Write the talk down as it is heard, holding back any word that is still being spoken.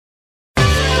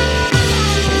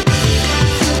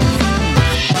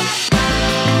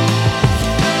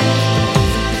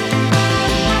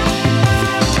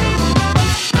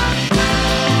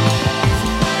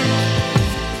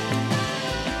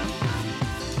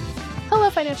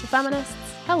Financial Feminists.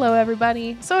 Hello,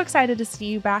 everybody. So excited to see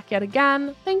you back yet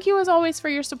again. Thank you, as always, for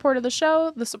your support of the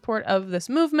show, the support of this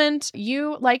movement.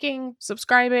 You liking,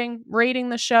 subscribing, rating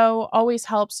the show always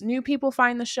helps new people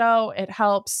find the show. It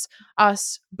helps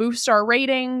us boost our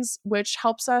ratings, which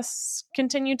helps us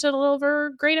continue to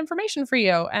deliver great information for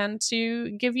you and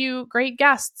to give you great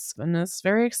guests. And it's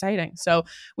very exciting. So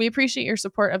we appreciate your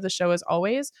support of the show as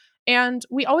always. And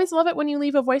we always love it when you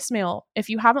leave a voicemail. If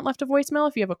you haven't left a voicemail,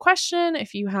 if you have a question,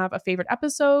 if you have a favorite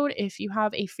episode, if you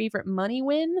have a favorite money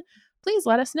win, please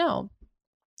let us know.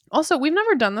 Also, we've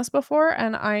never done this before,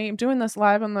 and I'm doing this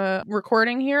live on the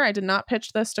recording here. I did not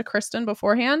pitch this to Kristen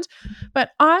beforehand, but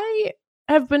I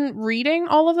have been reading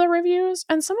all of the reviews,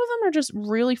 and some of them are just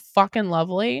really fucking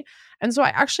lovely. And so I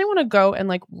actually want to go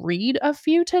and read a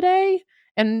few today.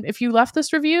 And if you left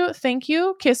this review, thank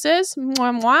you. Kisses.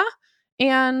 Mwah, mwah.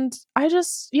 And I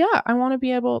want to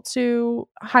be able to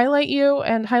highlight you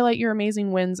and highlight your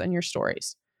amazing wins and your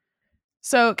stories.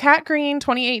 So Kat Green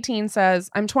 2018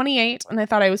 says, I'm 28 and I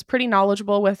thought I was pretty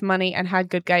knowledgeable with money and had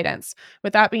good guidance.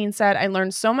 With that being said, I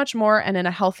learned so much more and in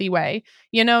a healthy way.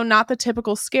 You know, not the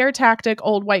typical scare tactic,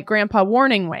 old white grandpa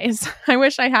warning ways. I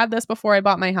wish I had this before I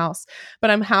bought my house, but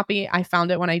I'm happy I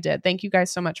found it when I did. Thank you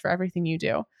guys so much for everything you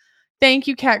do. Thank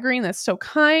you, Kat Green. That's so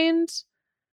kind.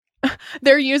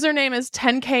 Their username is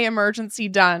 10K emergency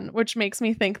done, which makes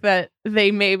me think that they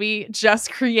maybe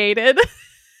just created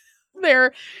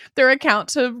their account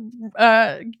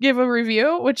to give a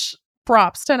review, which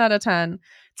props, 10 out of 10. It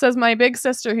says, my big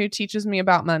sister who teaches me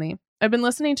about money. I've been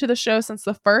listening to the show since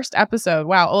the first episode.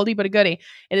 Wow, oldie but a goodie.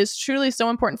 It is truly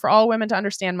so important for all women to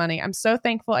understand money. I'm so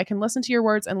thankful I can listen to your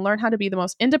words and learn how to be the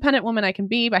most independent woman I can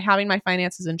be by having my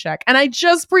finances in check. And I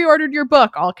just pre-ordered your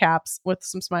book, all caps, with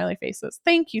some smiley faces.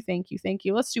 Thank you, thank you, thank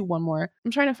you. Let's do one more.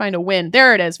 I'm trying to find a win.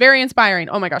 There it is. Very inspiring.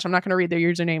 Oh my gosh, I'm not going to read their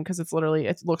username because it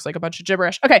looks like a bunch of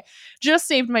gibberish. Okay, just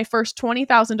saved my first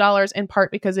 $20,000 in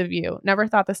part because of you. Never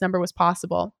thought this number was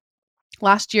possible.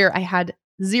 Last year, I had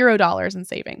 $0 in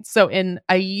savings. So in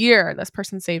a year, this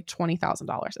person saved $20,000.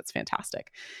 That's fantastic.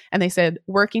 And they said,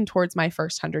 working towards my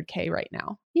first 100K right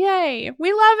now. Yay.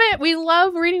 We love it. We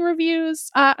love reading reviews,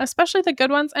 especially the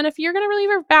good ones. And if you're going to leave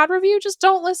a bad review, just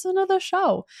don't listen to the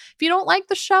show. If you don't like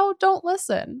the show, don't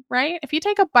listen, right? If you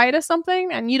take a bite of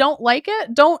something and you don't like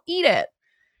it, don't eat it.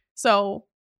 So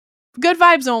good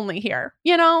vibes only here,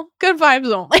 good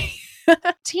vibes only.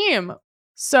 Team.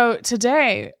 So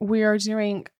today we are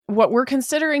doing what we're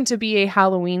considering to be a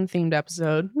Halloween themed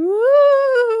episode.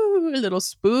 Woo! A little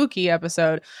spooky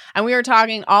episode. And we are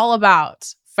talking all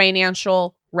about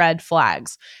financial red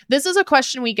flags. This is a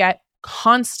question we get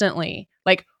constantly.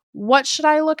 What should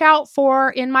I look out for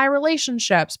in my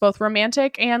relationships, both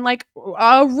romantic and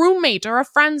a roommate or a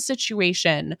friend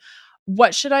situation?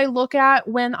 What should I look at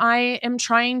when I am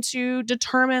trying to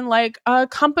determine a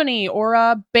company or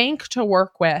a bank to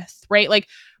work with, right?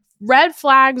 Red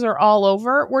flags are all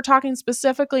over. We're talking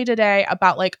specifically today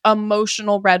about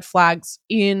emotional red flags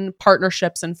in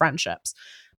partnerships and friendships.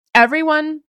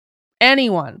 Anyone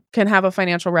can have a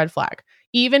financial red flag,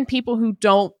 even people who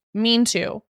don't mean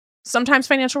to. Sometimes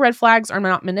financial red flags are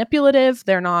not manipulative.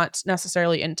 They're not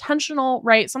necessarily intentional,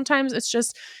 right? Sometimes it's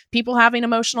just people having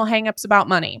emotional hangups about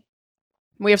money.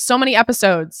 We have so many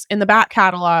episodes in the back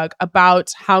catalog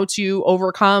about how to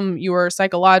overcome your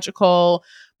psychological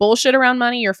bullshit around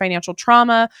money, your financial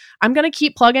trauma. I'm going to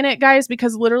keep plugging it, guys,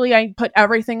 because literally I put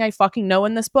everything I fucking know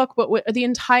in this book. But the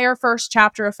entire first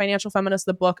chapter of Financial Feminist,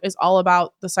 the book, is all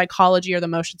about the psychology or the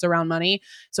emotions around money.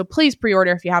 So please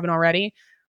pre-order if you haven't already.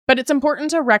 But it's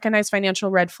important to recognize financial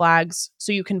red flags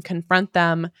so you can confront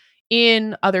them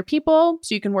in other people,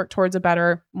 so you can work towards a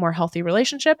better, more healthy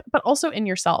relationship, but also in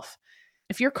yourself.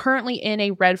 If you're currently in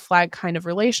a red flag kind of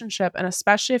relationship, and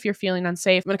especially if you're feeling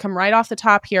unsafe, I'm going to come right off the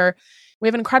top here. We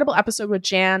have an incredible episode with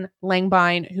Jan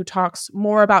Langbine, who talks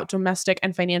more about domestic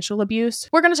and financial abuse.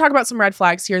 We're going to talk about some red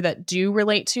flags here that do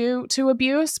relate to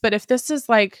abuse, but if this is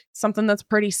something that's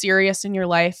pretty serious in your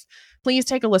life, please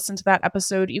take a listen to that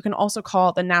episode. You can also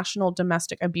call the National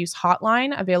Domestic Abuse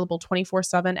Hotline, available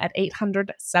 24/7 at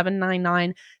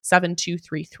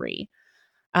 800-799-7233.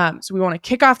 So we want to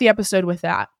kick off the episode with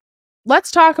that.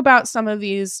 Let's talk about some of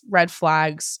these red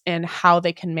flags and how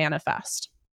they can manifest.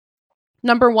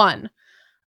 Number one,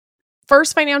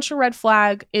 first financial red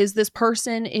flag is this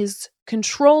person is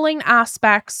controlling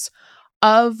aspects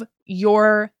of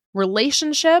your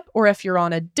relationship, or if you're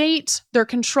on a date, they're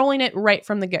controlling it right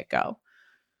from the get-go.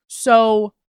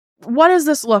 So what does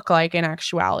this look like in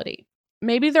actuality?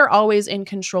 Maybe they're always in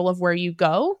control of where you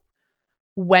go,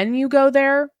 when you go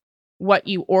there, what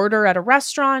you order at a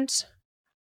restaurant,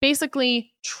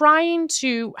 basically trying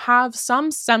to have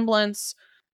some semblance.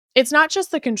 It's not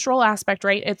just the control aspect,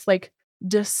 right? It's like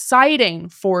deciding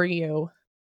for you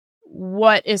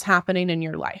what is happening in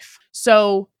your life.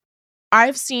 So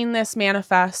I've seen this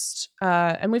manifest,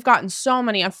 and we've gotten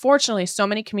unfortunately, so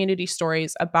many community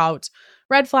stories about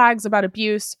red flags, about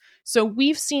abuse. So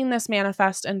we've seen this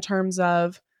manifest in terms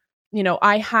of,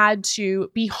 I had to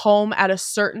be home at a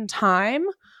certain time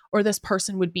or this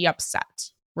person would be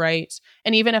upset, right?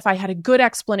 And even if I had a good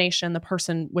explanation, the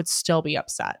person would still be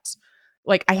upset.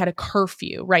 Like I had a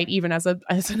curfew, right? Even as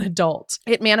an adult.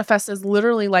 It manifests as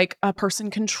literally like a person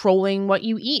controlling what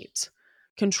you eat,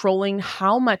 controlling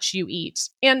how much you eat.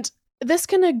 And this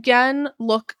can again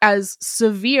look as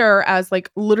severe as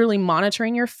like literally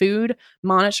monitoring your food,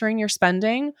 monitoring your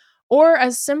spending, or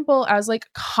as simple as like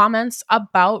comments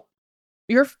about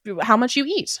how much you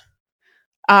eat.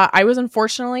 I was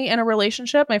unfortunately in a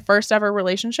relationship, my first ever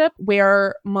relationship,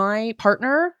 where my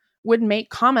partner would make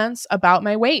comments about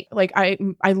my weight. Like I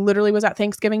literally was at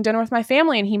Thanksgiving dinner with my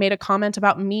family and he made a comment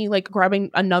about me like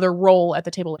grabbing another roll at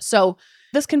the table. So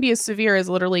this can be as severe as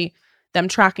literally them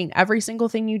tracking every single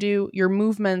thing you do, your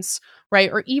movements,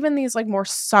 right? Or even these like more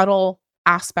subtle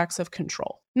aspects of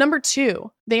control. Number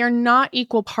 2, they are not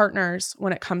equal partners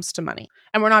when it comes to money.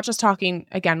 And we're not just talking,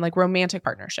 again, like romantic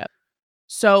partnership.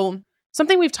 So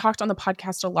something we've talked on the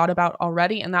podcast a lot about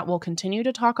already, and that we'll continue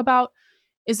to talk about,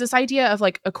 is this idea of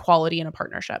like equality in a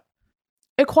partnership.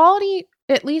 Equality,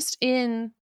 at least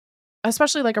in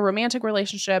especially like a romantic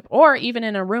relationship or even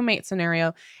in a roommate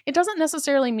scenario, it doesn't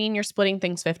necessarily mean you're splitting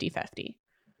things 50-50,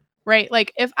 right?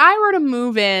 Like if I were to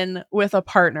move in with a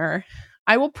partner,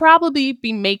 I will probably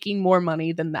be making more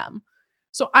money than them.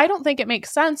 So I don't think it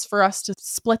makes sense for us to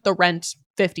split the rent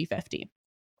 50-50.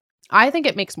 I think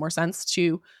it makes more sense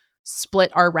to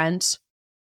split our rent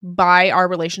by our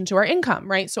relation to our income,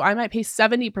 right? So I might pay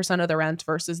 70% of the rent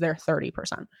versus their 30%,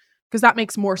 because that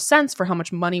makes more sense for how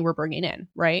much money we're bringing in,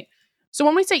 right? So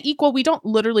when we say equal, we don't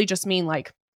literally just mean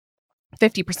like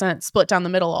 50% split down the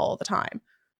middle all the time.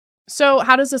 So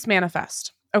how does this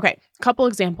manifest? Okay, a couple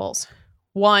examples.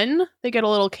 1, they get a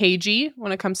little cagey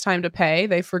when it comes time to pay.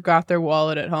 They forgot their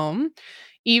wallet at home.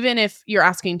 Even if you're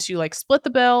asking to like split the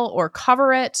bill or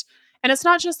cover it. And it's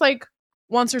not just like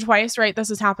once or twice, right? This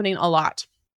is happening a lot.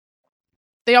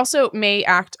 They also may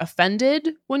act offended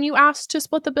when you ask to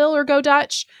split the bill or go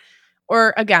Dutch.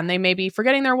 Or again, they may be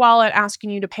forgetting their wallet,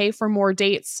 asking you to pay for more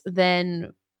dates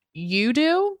than you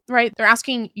do, right? They're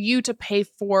asking you to pay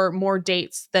for more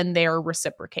dates than they're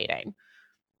reciprocating.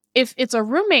 If it's a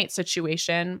roommate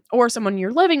situation or someone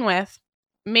you're living with,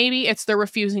 maybe it's they're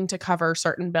refusing to cover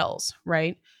certain bills,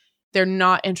 right? They're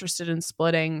not interested in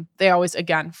splitting. They always,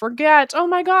 again, forget. Oh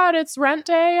my God, it's rent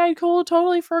day. I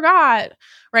totally forgot,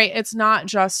 right? It's not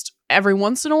just every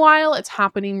once in a while. It's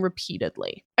happening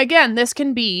repeatedly. Again, this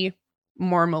can be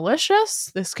more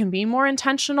malicious. This can be more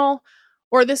intentional,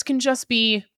 or this can just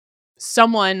be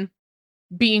someone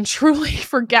being truly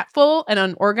forgetful and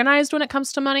unorganized when it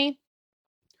comes to money,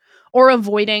 or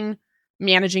avoiding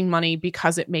managing money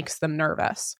because it makes them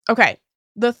nervous. Okay.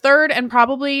 The third, and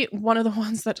probably one of the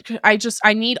ones that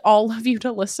I need all of you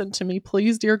to listen to me,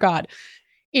 please, dear God,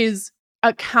 is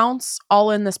accounts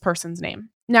all in this person's name.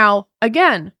 Now,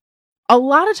 again, a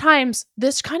lot of times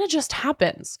this kind of just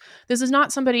happens. This is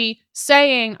not somebody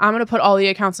saying, I'm going to put all the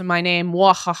accounts in my name,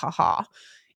 wah ha ha ha.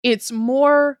 It's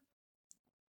more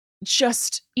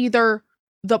just either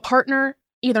the partner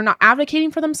either not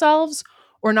advocating for themselves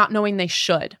or not knowing they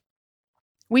should.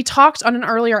 We talked on an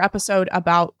earlier episode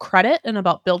about credit and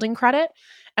about building credit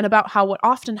and about how what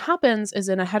often happens is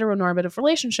in a heteronormative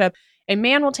relationship, a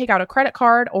man will take out a credit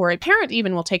card or a parent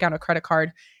even will take out a credit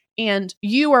card and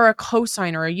you are a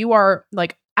co-signer, you are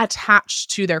like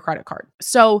attached to their credit card.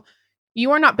 So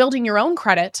you are not building your own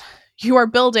credit, you are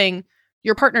building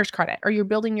your partner's credit or you're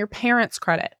building your parents'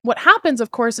 credit. What happens,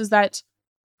 of course, is that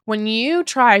when you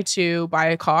try to buy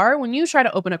a car, when you try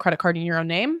to open a credit card in your own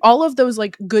name, all of those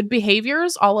like good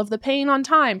behaviors, all of the paying on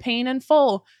time, paying in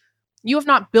full, you have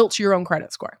not built your own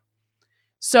credit score.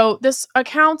 So this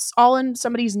accounts all in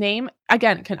somebody's name,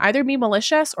 again, can either be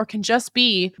malicious or can just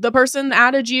be the person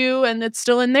added you and it's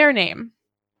still in their name.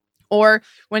 Or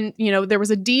when, there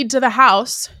was a deed to the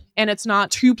house and it's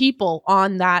not 2 people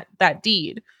on that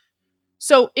deed.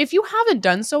 So if you haven't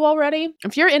done so already,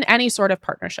 if you're in any sort of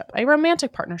partnership, a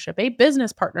romantic partnership, a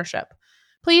business partnership,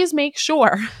 please make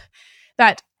sure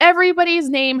that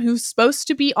everybody's name who's supposed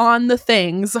to be on the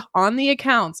things, on the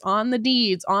accounts, on the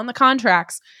deeds, on the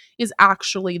contracts is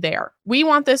actually there. We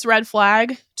want this red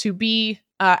flag to be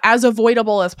as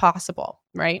avoidable as possible,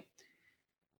 right?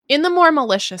 In the more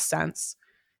malicious sense,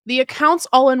 The accounts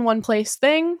all in one place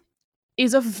thing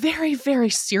is a very, very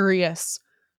serious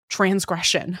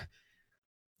transgression.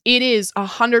 It is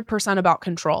 100% about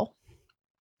control.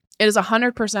 It is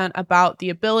 100% about the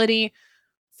ability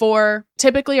for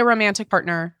typically a romantic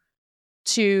partner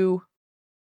to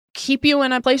keep you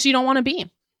in a place you don't want to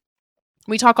be.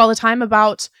 We talk all the time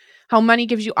about how money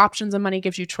gives you options and money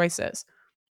gives you choices.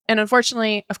 And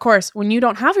unfortunately, of course, when you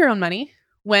don't have your own money,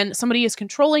 when somebody is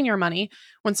controlling your money,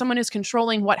 when someone is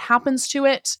controlling what happens to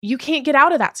it, you can't get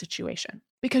out of that situation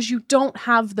because you don't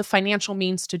have the financial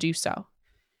means to do so.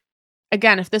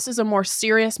 Again, if this is a more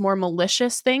serious, more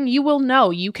malicious thing, you will know.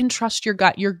 You can trust your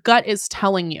gut. Your gut is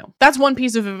telling you. That's one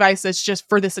piece of advice that's just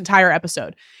for this entire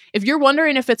episode. If you're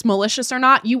wondering if it's malicious or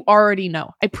not, you already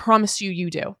know. I promise you, you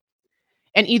do.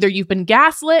 And either you've been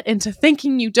gaslit into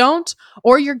thinking you don't,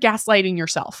 or you're gaslighting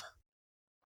yourself.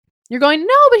 You're going,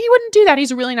 no, but he wouldn't do that.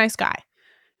 He's a really nice guy,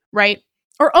 right?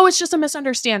 Or, oh, it's just a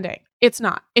misunderstanding. It's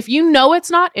not. If you know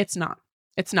it's not, it's not.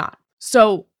 It's not.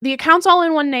 So the accounts all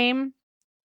in one name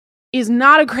is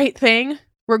not a great thing,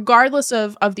 regardless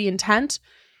of the intent.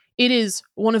 It is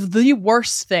one of the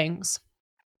worst things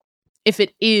if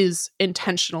it is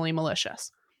intentionally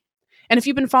malicious. And if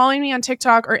you've been following me on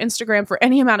TikTok or Instagram for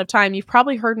any amount of time, you've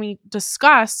probably heard me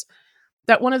discuss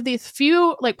that one of the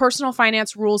few personal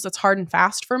finance rules that's hard and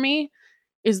fast for me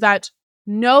is that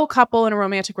no couple in a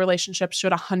romantic relationship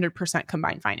should 100%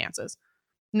 combine finances.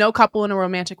 No couple in a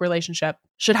romantic relationship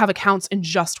should have accounts in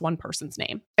just one person's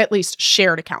name, at least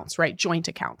shared accounts, right? Joint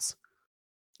accounts.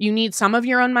 You need some of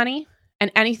your own money,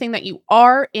 and anything that you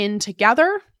are in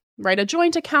together, right? A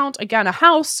joint account, again, a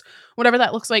house, whatever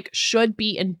that looks like, should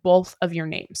be in both of your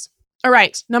names. All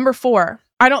right, number 4.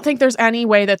 I don't think there's any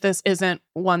way that this isn't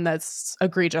one that's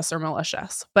egregious or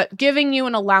malicious, but giving you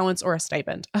an allowance or a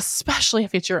stipend, especially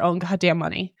if it's your own goddamn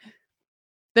money.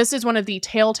 This is one of the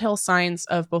telltale signs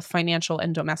of both financial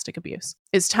and domestic abuse,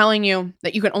 is telling you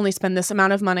that you can only spend this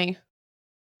amount of money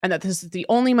and that this is the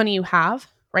only money you have,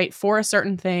 right, for a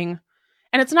certain thing.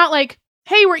 And it's not like,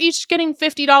 hey, we're each getting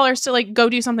 $50 to go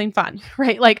do something fun,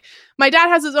 right? Like my dad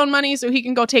has his own money so he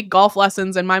can go take golf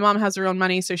lessons, and my mom has her own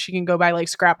money so she can go buy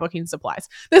scrapbooking supplies.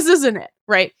 This isn't it,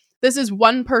 right? This is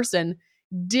one person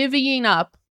divvying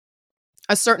up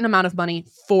a certain amount of money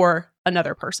for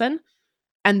another person,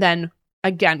 and then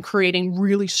again, creating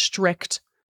really strict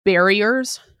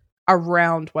barriers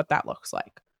around what that looks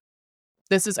like.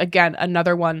 This is, again,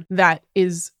 another one that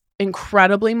is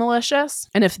incredibly malicious.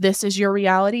 And if this is your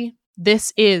reality,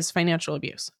 this is financial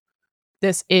abuse.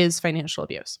 This is financial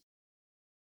abuse.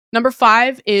 Number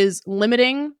 5 is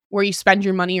limiting where you spend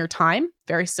your money or time.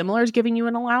 Very similar to giving you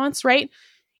an allowance, right?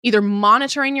 Either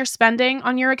monitoring your spending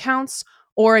on your accounts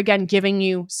or, again, giving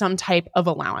you some type of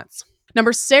allowance.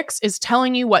 Number 6 is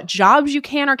telling you what jobs you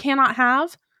can or cannot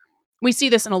have. We see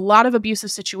this in a lot of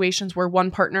abusive situations where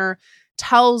one partner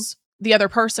tells the other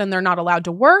person they're not allowed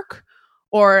to work,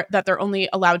 or that they're only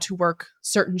allowed to work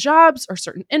certain jobs or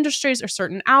certain industries or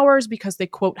certain hours because they,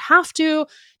 quote, have to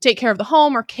take care of the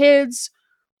home or kids,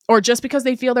 or just because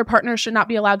they feel their partner should not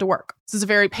be allowed to work. This is a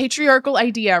very patriarchal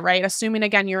idea, right? Assuming,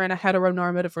 again, you're in a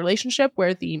heteronormative relationship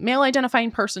where the male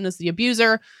identifying person is the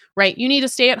abuser, right? You need to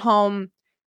stay at home,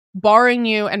 barring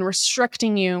you and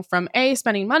restricting you from A,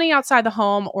 spending money outside the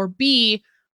home, or B,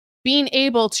 being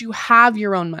able to have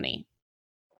your own money.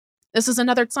 This is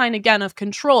another sign, again, of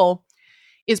control,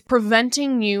 is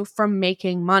preventing you from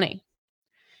making money.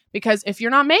 Because if you're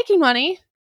not making money,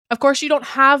 of course, you don't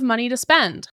have money to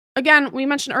spend. Again, we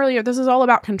mentioned earlier, this is all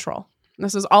about control.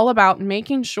 This is all about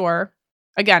making sure,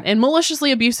 again, in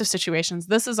maliciously abusive situations,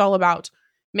 this is all about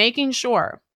making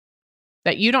sure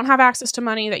that you don't have access to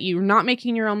money, that you're not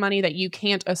making your own money, that you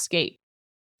can't escape.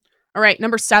 All right,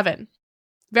 number 7.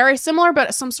 Very similar,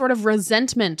 but some sort of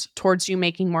resentment towards you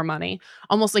making more money,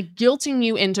 almost like guilting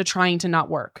you into trying to not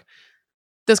work.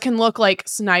 This can look like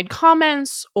snide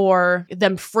comments or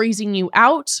them freezing you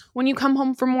out when you come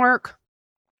home from work,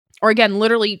 or again,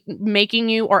 literally making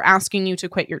you or asking you to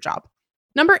quit your job.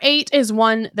 Number 8 is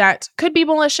one that could be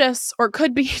malicious or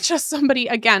could be just somebody,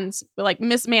 again,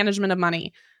 mismanagement of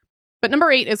money. But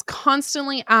number 8 is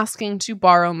constantly asking to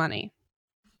borrow money.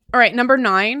 All right, number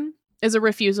 9 is a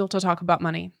refusal to talk about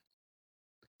money.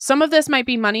 Some of this might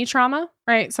be money trauma,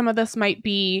 right? Some of this might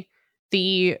be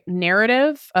the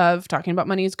narrative of talking about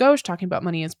money is gauche, talking about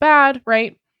money is bad,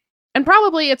 right? And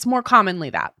probably it's more commonly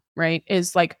that, right?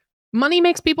 Is money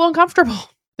makes people uncomfortable.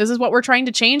 This is what we're trying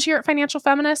to change here at Financial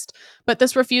Feminist. But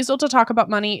this refusal to talk about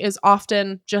money is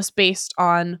often just based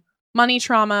on money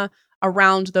trauma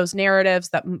around those narratives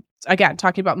that, again,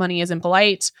 talking about money is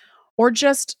impolite, or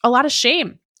just a lot of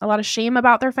shame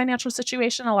about their financial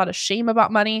situation, a lot of shame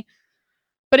about money.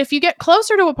 But if you get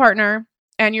closer to a partner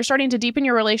and you're starting to deepen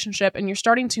your relationship and you're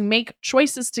starting to make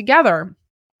choices together,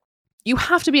 you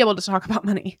have to be able to talk about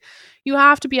money. You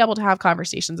have to be able to have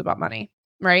conversations about money,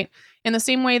 right? In the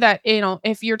same way that,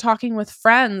 if you're talking with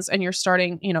friends and you're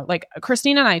starting, like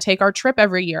Christine and I take our trip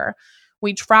every year.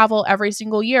 We travel every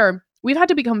single year. We've had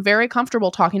to become very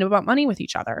comfortable talking about money with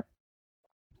each other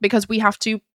because we have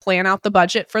to plan out the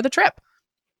budget for the trip.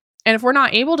 And if we're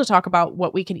not able to talk about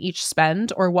what we can each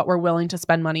spend or what we're willing to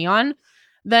spend money on,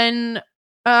 then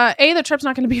A, the trip's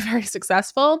not going to be very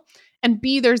successful. And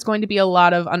B, there's going to be a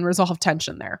lot of unresolved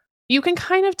tension there. You can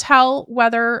kind of tell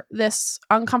whether this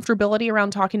uncomfortability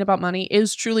around talking about money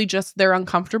is truly just they're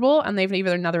uncomfortable and they've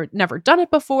either never done it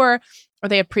before, or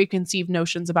they have preconceived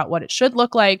notions about what it should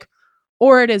look like,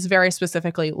 or it is very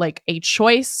specifically like a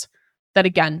choice that,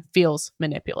 again, feels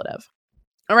manipulative.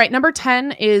 All right, number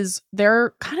 10 is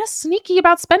they're kind of sneaky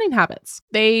about spending habits.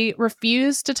 They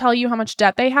refuse to tell you how much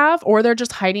debt they have, or they're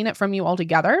just hiding it from you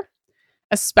altogether,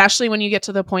 especially when you get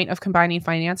to the point of combining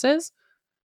finances.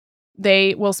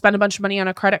 They will spend a bunch of money on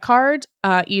a credit card,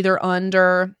 either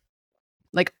under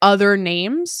like other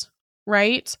names,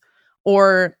 right?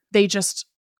 Or they just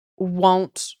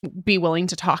won't be willing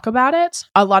to talk about it.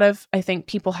 A lot of, I think,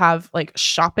 people have like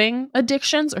shopping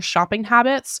addictions or shopping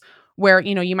habits where,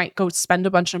 you might go spend a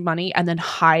bunch of money and then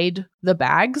hide the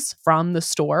bags from the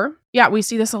store. Yeah, we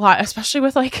see this a lot, especially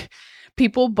with like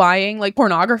people buying like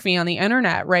pornography on the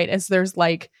internet, right? As there's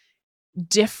like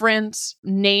different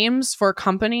names for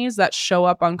companies that show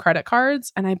up on credit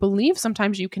cards. And I believe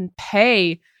sometimes you can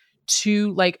pay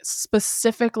to like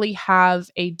specifically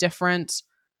have a different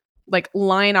like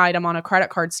line item on a credit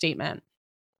card statement.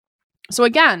 So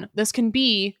again, this can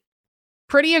be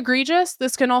pretty egregious.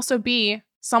 This can also be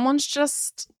someone's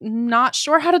just not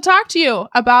sure how to talk to you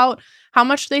about how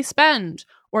much they spend,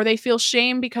 or they feel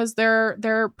shame because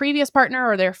their previous partner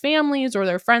or their families or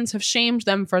their friends have shamed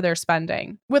them for their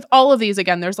spending. With all of these,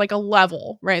 again, there's like a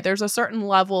level, right? There's a certain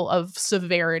level of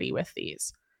severity with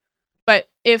these. But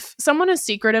if someone is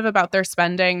secretive about their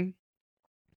spending,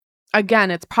 again,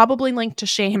 it's probably linked to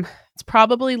shame. It's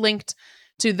probably linked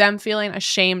to them feeling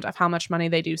ashamed of how much money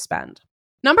they do spend.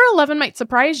 Number 11 might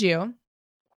surprise you,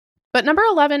 but number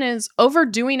 11 is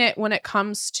overdoing it when it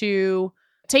comes to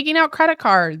taking out credit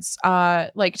cards,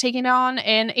 like taking on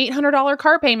an $800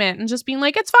 car payment and just being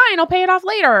like, it's fine, I'll pay it off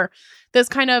later. This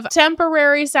kind of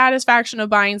temporary satisfaction of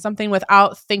buying something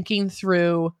without thinking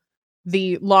through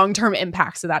the long-term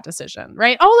impacts of that decision,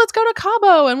 right? Oh, let's go to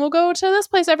Cabo and we'll go to this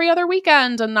place every other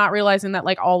weekend, and not realizing that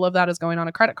like all of that is going on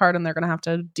a credit card and they're going to have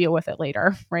to deal with it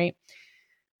later, right?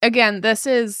 Again, this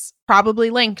is probably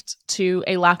linked to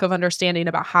a lack of understanding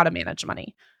about how to manage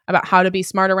money, about how to be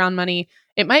smart around money.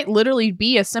 It might literally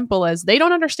be as simple as they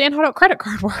don't understand how a credit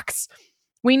card works.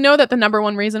 We know that the number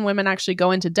one reason women actually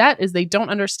go into debt is they don't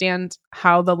understand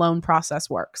how the loan process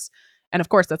works. And of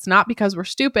course, that's not because we're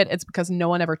stupid. It's because no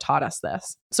one ever taught us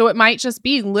this. So it might just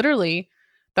be literally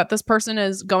that this person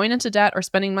is going into debt or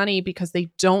spending money because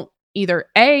they don't either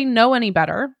A, know any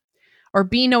better, or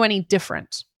B, know any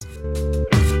different.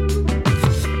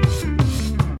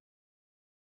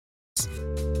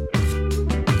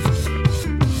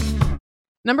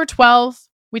 Number 12,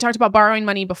 we talked about borrowing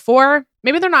money before.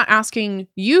 Maybe they're not asking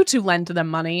you to lend them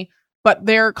money, but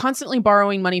they're constantly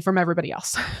borrowing money from everybody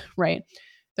else, right?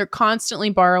 They're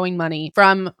constantly borrowing money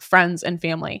from friends and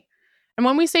family. And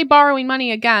when we say borrowing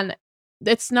money, again,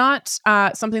 it's not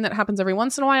something that happens every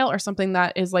once in a while or something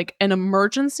that is like an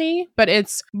emergency, but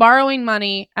it's borrowing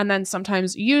money and then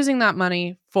sometimes using that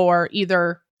money for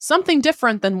either something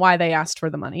different than why they asked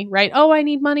for the money, right? Oh, I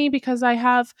need money because I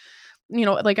have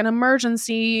like an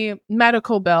emergency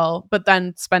medical bill, but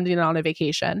then spending it on a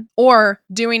vacation, or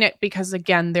doing it because,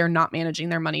 again, they're not managing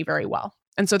their money very well.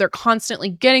 And so they're constantly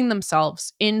getting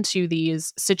themselves into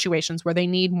these situations where they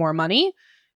need more money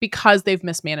because they've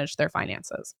mismanaged their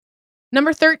finances.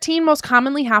 Number 13 most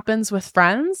commonly happens with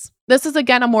friends. This is,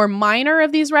 again, a more minor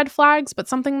of these red flags, but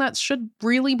something that should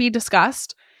really be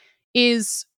discussed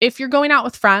is if you're going out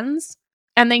with friends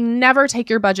and they never take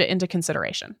your budget into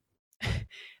consideration.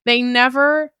 They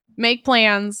never make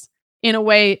plans in a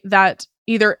way that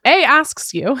either A,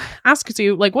 asks you,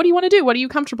 like, what do you want to do? What are you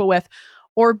comfortable with?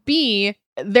 Or B,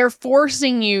 they're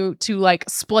forcing you to like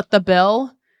split the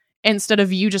bill instead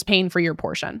of you just paying for your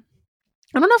portion.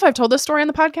 I don't know if I've told this story on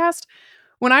the podcast.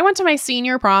 When I went to my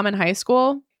senior prom in high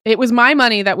school, it was my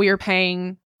money that we were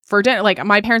paying for dinner. Like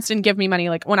my parents didn't give me money.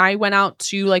 Like when I went out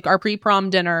to like our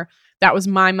pre-prom dinner, that was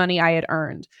my money I had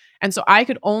earned. And so I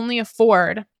could only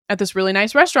afford at this really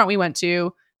nice restaurant we went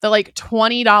to, the like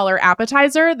 $20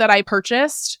 appetizer that I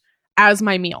purchased as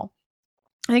my meal.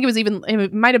 I think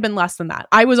it might have been less than that.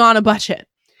 I was on a budget.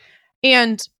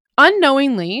 And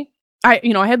unknowingly, I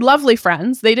had lovely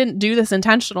friends. They didn't do this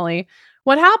intentionally.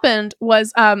 What happened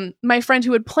was my friend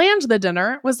who had planned the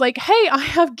dinner was like, hey, I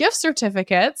have gift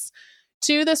certificates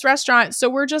to this restaurant, so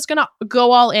we're just going to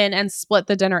go all in and split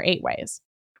the dinner 8 ways.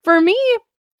 For me,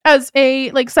 as a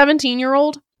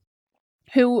 17-year-old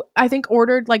who I think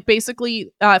ordered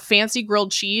basically fancy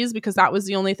grilled cheese because that was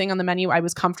the only thing on the menu I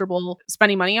was comfortable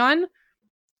spending money on,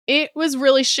 it was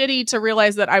really shitty to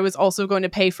realize that I was also going to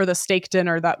pay for the steak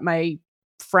dinner that my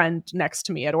friend next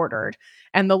to me had ordered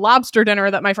and the lobster dinner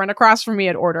that my friend across from me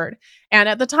had ordered. And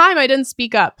at the time, I didn't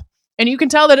speak up. And you can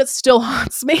tell that it still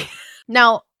haunts me.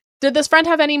 Now, did this friend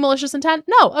have any malicious intent?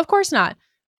 No, of course not.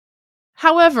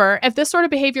 However, if this sort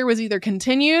of behavior was either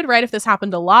continued, right, if this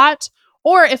happened a lot,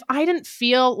 or if I didn't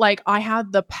feel like I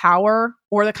had the power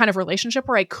or the kind of relationship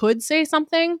where I could say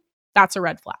something, that's a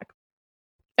red flag.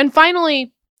 And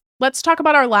finally, let's talk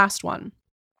about our last one,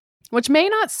 which may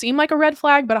not seem like a red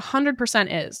flag, but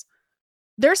 100% is.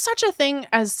 There's such a thing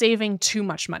as saving too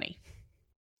much money.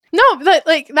 No,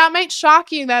 that might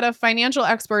shock you that a financial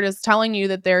expert is telling you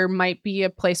that there might be a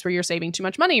place where you're saving too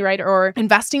much money, right? Or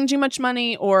investing too much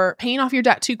money or paying off your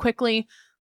debt too quickly.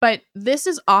 But this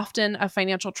is often a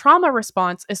financial trauma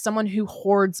response as someone who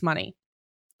hoards money,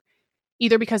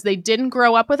 either because they didn't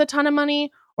grow up with a ton of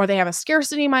money, or they have a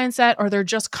scarcity mindset, or they're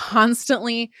just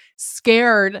constantly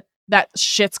scared that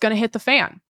shit's going to hit the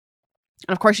fan.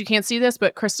 And of course, you can't see this,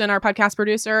 but Kristen, our podcast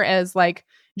producer, is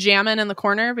jamming in the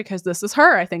corner because this is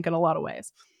her, I think, in a lot of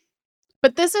ways.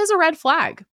 But this is a red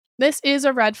flag. This is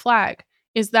a red flag,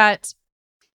 is that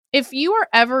if you are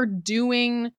ever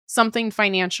doing something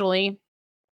financially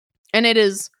and it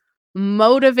is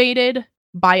motivated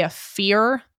by a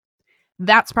fear,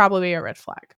 that's probably a red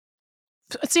flag.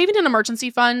 Saving an emergency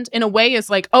fund in a way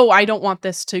is I don't want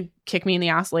this to kick me in the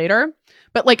ass later.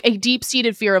 But a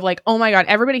deep-seated fear of oh my God,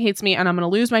 everybody hates me and I'm going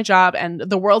to lose my job and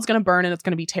the world's going to burn and it's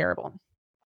going to be terrible.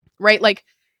 Right?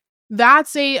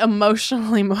 That's a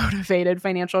emotionally motivated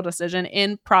financial decision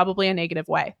in probably a negative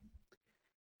way.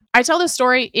 I tell this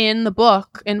story in the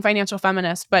book, in Financial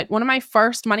Feminist, but one of my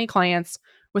first money clients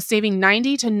was saving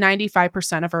 90 to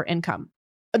 95% of her income.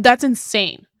 That's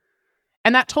insane.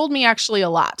 And that told me actually a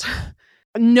lot.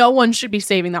 No one should be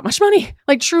saving that much money.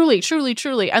 Truly, truly,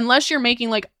 truly. Unless you're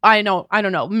making I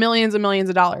don't know, millions and millions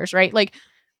of dollars, right?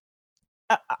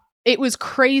 It was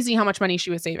crazy how much money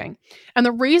she was saving. And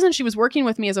the reason she was working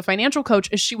with me as a financial coach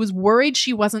is she was worried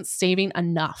she wasn't saving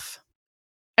enough.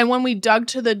 And when we dug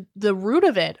to the root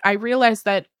of it, I realized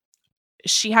that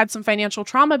she had some financial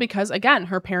trauma because, again,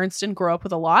 her parents didn't grow up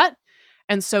with a lot.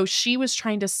 And so she was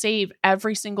trying to save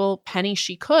every single penny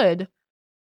she could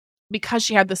because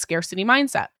she had the scarcity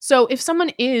mindset. So if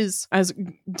someone is, as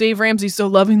Dave Ramsey so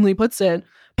lovingly puts it,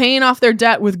 paying off their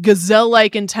debt with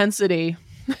gazelle-like intensity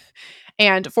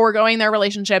and foregoing their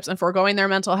relationships and foregoing their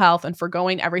mental health and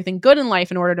foregoing everything good in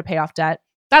life in order to pay off debt,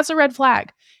 that's a red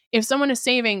flag. If someone is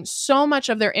saving so much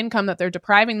of their income that they're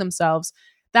depriving themselves,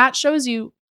 that shows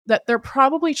you that they're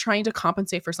probably trying to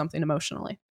compensate for something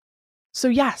emotionally. So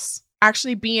yes,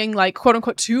 actually being quote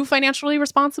unquote too financially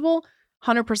responsible,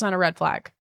 100% a red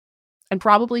flag. And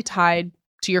probably tied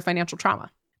to your financial trauma.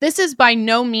 This is by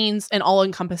no means an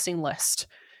all-encompassing list.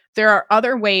 There are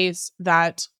other ways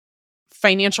that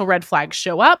financial red flags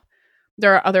show up.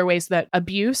 There are other ways that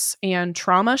abuse and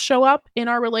trauma show up in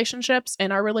our relationships,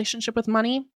 in our relationship with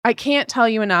money. I can't tell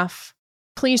you enough.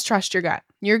 Please trust your gut.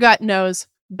 Your gut knows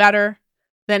better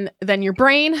than your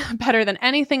brain, better than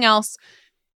anything else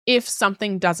if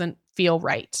something doesn't feel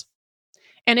right.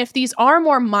 And if these are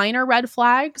more minor red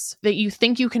flags that you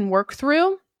think you can work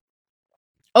through,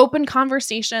 open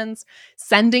conversations,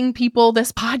 sending people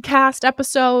this podcast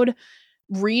episode,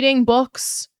 reading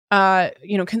books,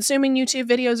 consuming YouTube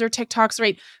videos or TikToks,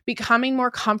 right? Becoming more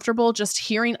comfortable just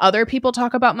hearing other people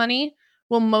talk about money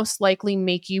will most likely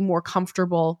make you more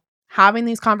comfortable having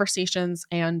these conversations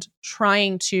and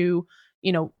trying to,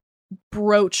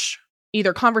 broach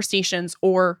either conversations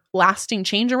or lasting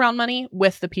change around money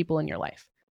with the people in your life.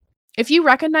 If you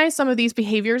recognize some of these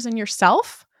behaviors in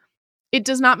yourself, it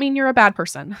does not mean you're a bad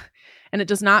person. And it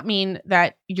does not mean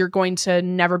that you're going to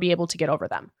never be able to get over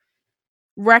them.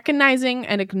 Recognizing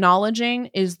and acknowledging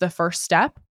is the first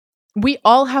step. We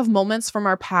all have moments from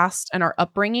our past and our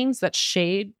upbringings that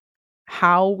shade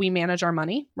how we manage our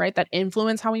money, right? That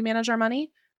influence how we manage our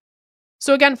money.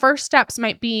 So again, first steps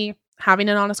might be having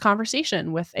an honest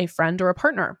conversation with a friend or a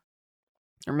partner,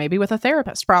 or maybe with a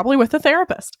therapist, probably with a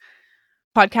therapist.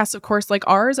 Podcasts, of course, like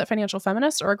ours at Financial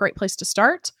Feminist are a great place to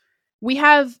start. We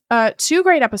have 2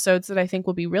 great episodes that I think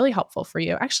will be really helpful for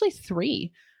you. Actually,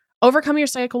 3. Overcome your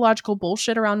psychological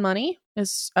bullshit around money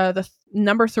is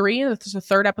number 3. This is the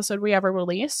 3rd episode we ever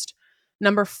released.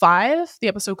 Number 5, the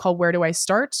episode called Where Do I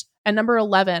Start? And number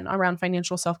 11, around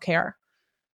financial self-care.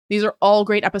 These are all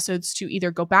great episodes to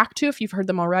either go back to if you've heard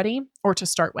them already or to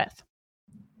start with.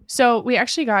 So we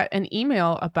actually got an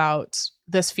email about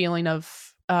this feeling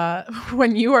of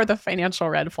when you are the financial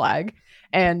red flag.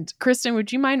 And Kristen,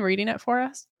 would you mind reading it for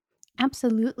us?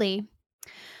 Absolutely.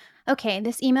 Okay,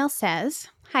 this email says,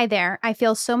 "Hi there. I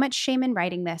feel so much shame in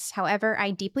writing this. However,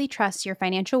 I deeply trust your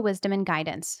financial wisdom and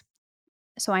guidance.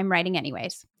 So I'm writing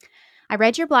anyways. I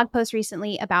read your blog post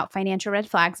recently about financial red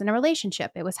flags in a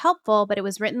relationship. It was helpful, but it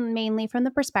was written mainly from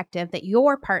the perspective that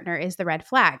your partner is the red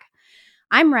flag.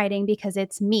 I'm writing because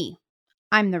it's me.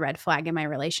 I'm the red flag in my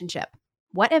relationship.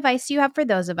 What advice do you have for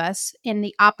those of us in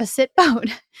the opposite boat,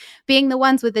 being the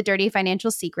ones with the dirty financial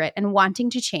secret and wanting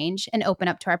to change and open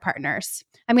up to our partners?"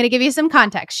 I'm going to give you some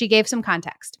context. She gave some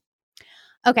context.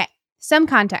 Okay, some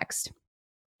context.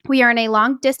 We are in a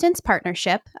long distance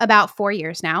partnership, about 4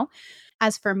 years now.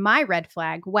 As for my red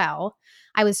flag, well,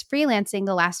 I was freelancing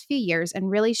the last few years and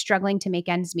really struggling to make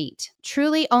ends meet,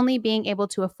 truly only being able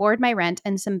to afford my rent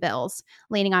and some bills,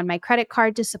 leaning on my credit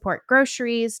card to support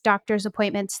groceries, doctor's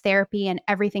appointments, therapy, and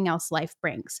everything else life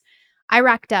brings. I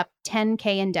racked up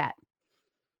 $10,000 in debt.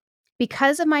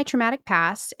 Because of my traumatic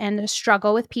past and the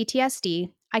struggle with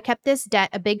PTSD, I kept this debt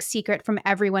a big secret from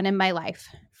everyone in my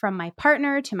life. From my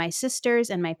partner to my sisters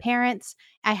and my parents,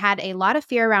 I had a lot of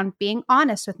fear around being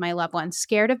honest with my loved ones,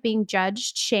 scared of being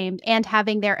judged, shamed, and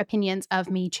having their opinions of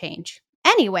me change.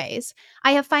 Anyways,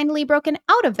 I have finally broken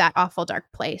out of that awful dark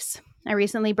place. I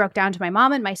recently broke down to my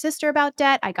mom and my sister about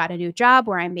debt. I got a new job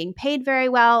where I'm being paid very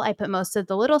well. I put most of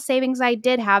the little savings I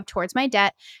did have towards my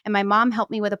debt, and my mom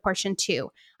helped me with a portion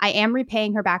too. I am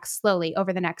repaying her back slowly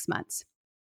over the next months.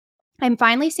 I'm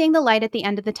finally seeing the light at the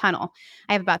end of the tunnel.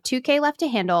 I have about $2,000 left to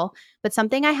handle, but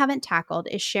something I haven't tackled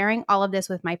is sharing all of this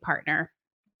with my partner.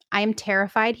 I am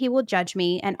terrified he will judge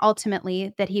me and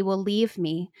ultimately that he will leave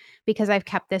me because I've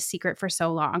kept this secret for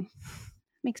so long.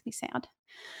 Makes me sad.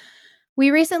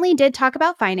 We recently did talk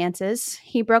about finances.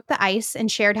 He broke the ice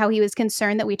and shared how he was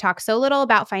concerned that we talk so little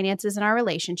about finances in our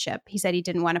relationship. He said he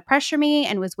didn't want to pressure me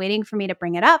and was waiting for me to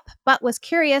bring it up, but was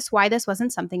curious why this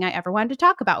wasn't something I ever wanted to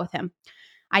talk about with him.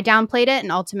 I downplayed it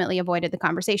and ultimately avoided the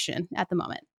conversation at the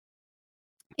moment.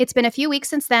 It's been a few weeks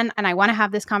since then, and I want to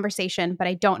have this conversation, but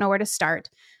I don't know where to start.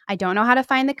 I don't know how to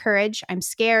find the courage. I'm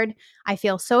scared. I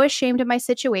feel so ashamed of my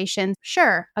situation.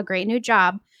 Sure, a great new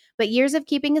job, but years of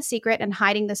keeping a secret and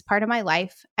hiding this part of my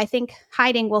life, I think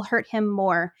hiding will hurt him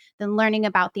more than learning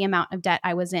about the amount of debt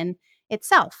I was in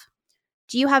itself.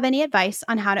 Do you have any advice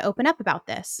on how to open up about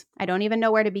this? I don't even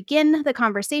know where to begin the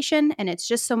conversation, and it's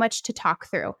just so much to talk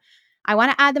through. I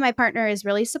want to add that my partner is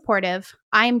really supportive.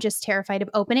 I'm just terrified of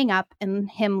opening up and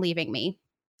him leaving me.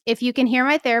 If you can hear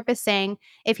my therapist saying,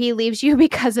 if he leaves you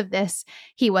because of this,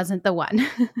 he wasn't the one.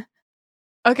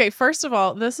 Okay, first of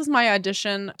all, this is my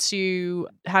audition to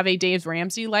have a Dave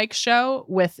Ramsey-like show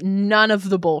with none of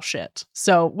the bullshit.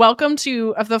 So welcome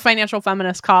to the Financial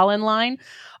Feminist call-in line.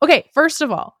 Okay, first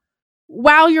of all,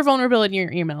 wow, your vulnerability in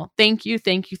your email. Thank you,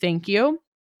 thank you, thank you.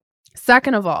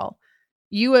 Second of all,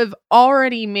 you have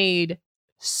already made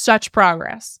such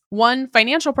progress. One,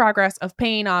 financial progress of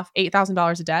paying off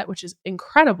 $8,000 of debt, which is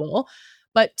incredible.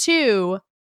 But two,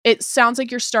 it sounds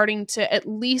like you're starting to at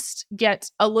least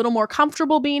get a little more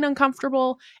comfortable being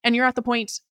uncomfortable. And you're at the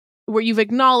point where you've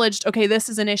acknowledged, okay, this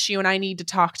is an issue and I need to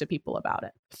talk to people about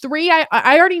it. Three,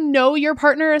 I already know your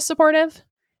partner is supportive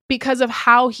because of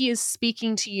how he is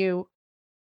speaking to you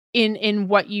in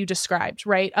what you described,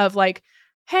 right? Of like,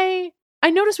 hey, I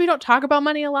noticed we don't talk about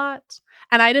money a lot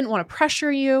and I didn't want to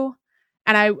pressure you.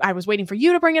 And I was waiting for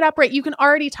you to bring it up, right? You can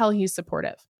already tell he's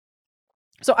supportive.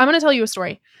 So I'm going to tell you a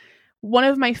story. One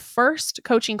of my first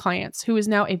coaching clients, who is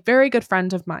now a very good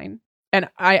friend of mine, and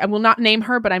I will not name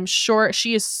her, but I'm sure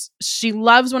she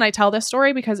loves when I tell this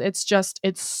story because it's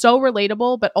so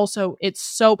relatable, but also it's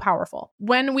so powerful.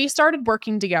 When we started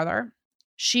working together,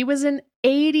 she was in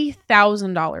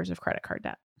 $80,000 of credit card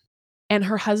debt and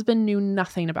her husband knew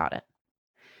nothing about it.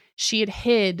 She had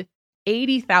hid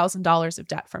 $80,000 of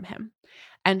debt from him.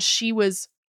 And she was,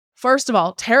 first of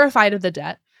all, terrified of the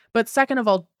debt, but second of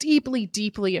all, deeply,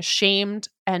 deeply ashamed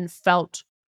and felt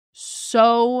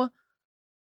so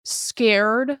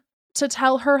scared to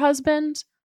tell her husband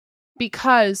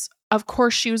because, of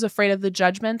course, she was afraid of the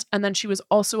judgment. And then she was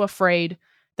also afraid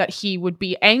that he would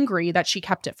be angry that she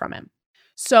kept it from him.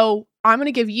 So I'm going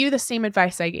to give you the same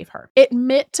advice I gave her.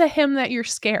 Admit to him that you're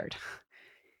scared.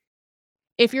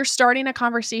 If you're starting a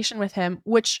conversation with him,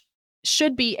 which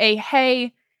should be a,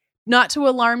 hey, not to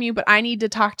alarm you, but I need to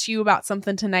talk to you about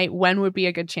something tonight. When would be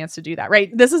a good chance to do that, right?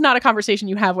 This is not a conversation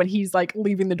you have when he's like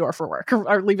leaving the door for work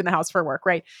or leaving the house for work,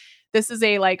 right? This is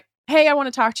a like, hey, I want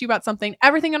to talk to you about something.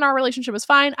 Everything in our relationship is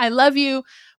fine. I love you,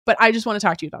 but I just want to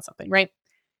talk to you about something, right?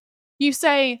 You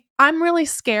say, I'm really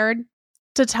scared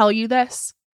to tell you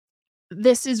this.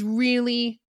 This is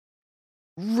really,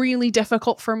 really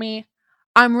difficult for me.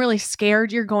 I'm really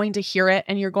scared you're going to hear it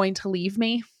and you're going to leave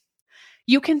me.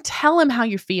 You can tell him how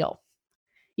you feel.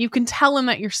 You can tell him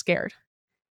that you're scared.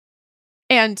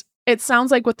 And it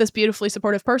sounds like what this beautifully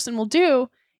supportive person will do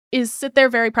is sit there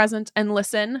very present and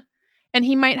listen. And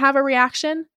he might have a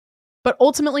reaction, but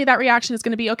ultimately that reaction is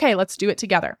going to be, okay, let's do it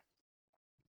together.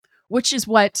 Which is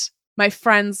what my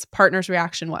friend's partner's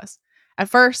reaction was. At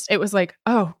first, it was like,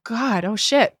 oh God, oh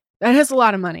shit, that is a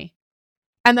lot of money.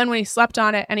 And then when he slept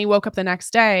on it and he woke up the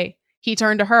next day, he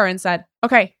turned to her and said,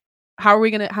 okay, how are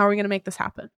we going to make this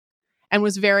happen? And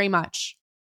was very much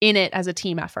in it as a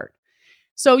team effort.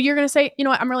 So you're going to say, you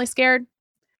know what? I'm really scared.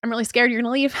 I'm really scared you're going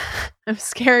to leave. I'm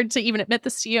scared to even admit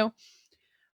this to you.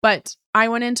 But I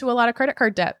went into a lot of credit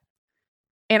card debt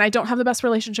and I don't have the best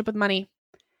relationship with money.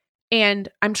 And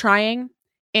I'm trying.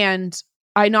 And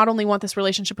I not only want this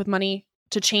relationship with money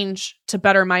to change to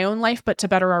better my own life, but to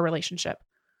better our relationship.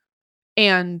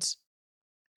 And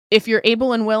if you're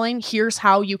able and willing, here's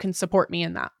how you can support me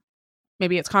in that.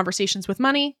 Maybe it's conversations with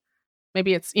money.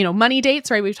 Maybe it's, money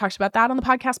dates, right? We've talked about that on the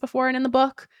podcast before and in the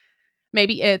book.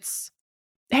 Maybe it's,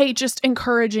 hey, just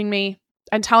encouraging me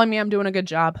and telling me I'm doing a good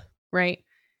job, right?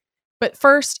 But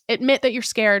first, admit that you're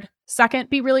scared. Second,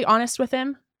 be really honest with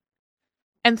him.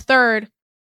 And third,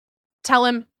 tell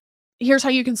him, here's how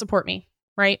you can support me,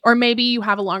 right? Or maybe you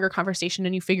have a longer conversation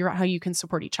and you figure out how you can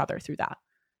support each other through that.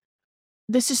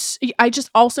 I just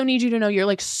also need you to know you're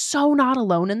like so not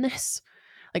alone in this.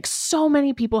 Like so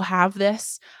many people have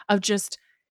this of just,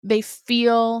 they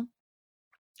feel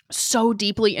so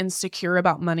deeply insecure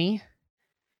about money.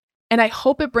 And I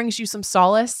hope it brings you some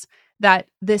solace that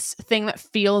this thing that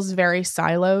feels very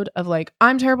siloed of like,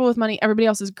 I'm terrible with money. Everybody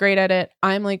else is great at it.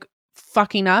 I'm like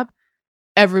fucking up.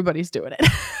 Everybody's doing it.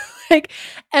 Like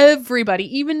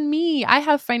everybody, even me, I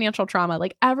have financial trauma.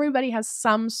 Like everybody has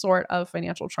some sort of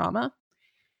financial trauma.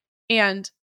 And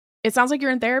it sounds like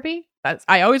you're in therapy.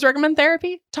 I always recommend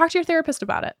therapy. Talk to your therapist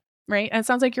about it, right? And it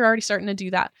sounds like you're already starting to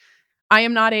do that. I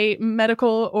am not a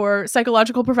medical or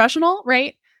psychological professional,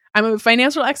 right? I'm a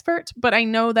financial expert, but I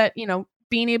know that,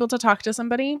 being able to talk to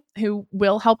somebody who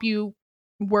will help you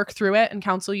work through it and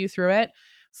counsel you through it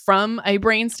from a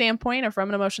brain standpoint or from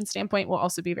an emotion standpoint will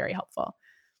also be very helpful.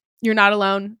 You're not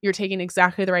alone. You're taking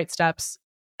exactly the right steps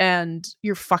and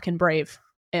you're fucking brave.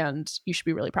 And you should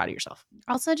be really proud of yourself.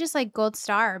 Also just like gold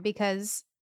star because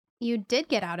you did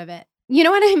get out of it. You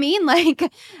know what I mean? Like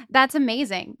that's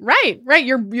amazing. Right.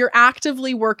 You're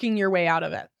actively working your way out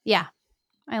of it. Yeah.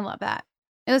 I love that.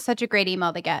 It was such a great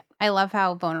email to get. I love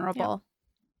how vulnerable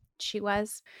she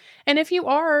was. And if you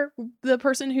are the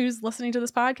person who's listening to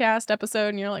this podcast episode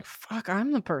and you're like, fuck,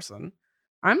 I'm the person.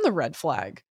 I'm the red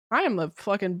flag. I am the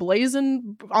fucking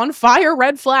blazing on fire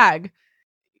red flag.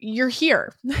 You're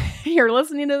here. You're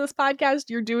listening to this podcast.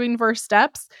 You're doing first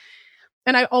steps.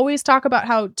 And I always talk about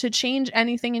how to change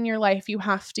anything in your life, you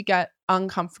have to get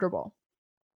uncomfortable.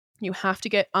 You have to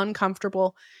get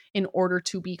uncomfortable in order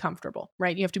to be comfortable,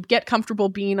 right? You have to get comfortable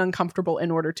being uncomfortable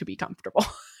in order to be comfortable,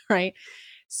 right?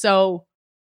 So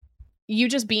you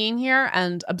just being here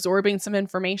and absorbing some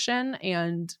information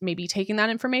and maybe taking that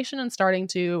information and starting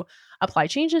to apply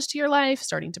changes to your life,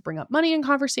 starting to bring up money in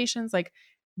conversations, like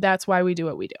that's why we do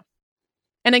what we do.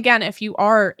 And again, if you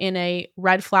are in a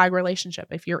red flag relationship,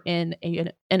 if you're in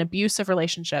an abusive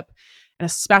relationship, and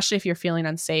especially if you're feeling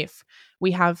unsafe,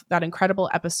 we have that incredible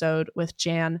episode with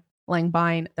Jan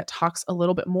Langbine that talks a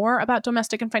little bit more about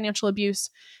domestic and financial abuse.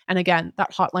 And again,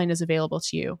 that hotline is available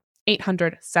to you,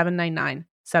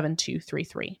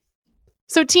 800-799-7233.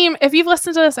 So team, if you've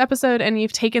listened to this episode and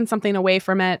you've taken something away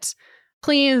from it,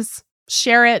 please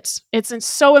share it. It's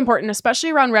so important,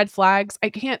 especially around red flags. I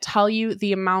can't tell you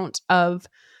the amount of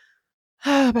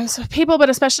people, but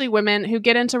especially women who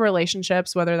get into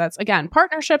relationships, whether that's, again,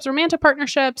 partnerships, romantic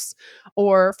partnerships,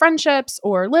 or friendships,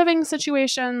 or living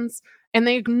situations, and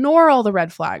they ignore all the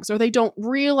red flags, or they don't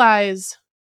realize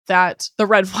that the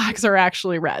red flags are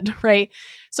actually red, right?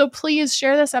 So please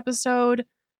share this episode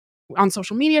on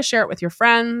social media, share it with your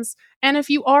friends. And if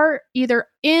you are either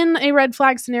in a red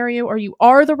flag scenario or you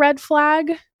are the red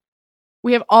flag,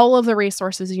 we have all of the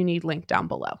resources you need linked down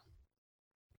below.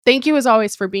 Thank you as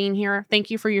always for being here. Thank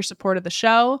you for your support of the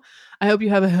show. I hope you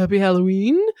have a happy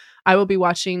Halloween. I will be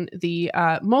watching the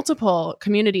multiple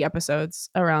Community episodes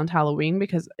around Halloween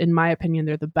because, in my opinion,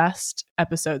 they're the best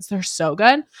episodes. They're so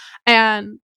good.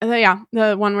 And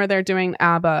the one where they're doing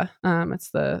ABBA.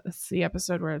 It's the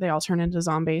episode where they all turn into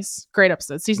zombies. Great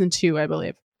episode. Season 2, I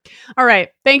believe. All right.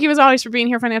 Thank you as always for being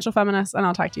here, Financial Feminist, and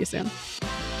I'll talk to you soon.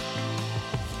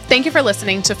 Thank you for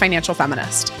listening to Financial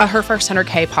Feminist, a Her First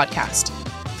 100K podcast.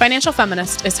 Financial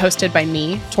Feminist is hosted by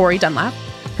me, Tori Dunlap,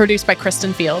 produced by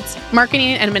Kristen Fields,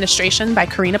 marketing and administration by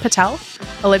Karina Patel,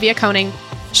 Olivia Koning,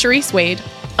 Sharice Wade,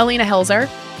 Alina Hilzer,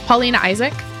 Paulina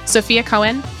Isaac, Sophia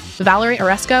Cohen, Valerie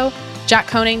Oresco, Jack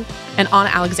Koning, and Anna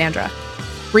Alexandra.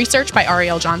 Research by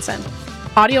Ariel Johnson.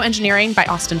 Audio engineering by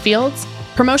Austin Fields.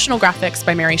 Promotional graphics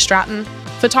by Mary Stratton.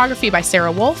 Photography by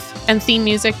Sarah Wolf. And theme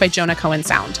music by Jonah Cohen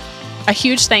Sound. A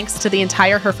huge thanks to the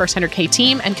entire Her First 100K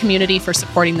team and community for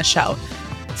supporting the show.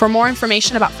 For more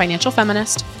information about Financial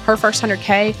Feminist, Her First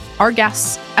 100K, our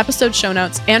guests, episode show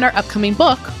notes, and our upcoming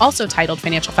book, also titled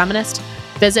Financial Feminist,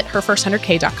 visit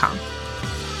herfirst100k.com.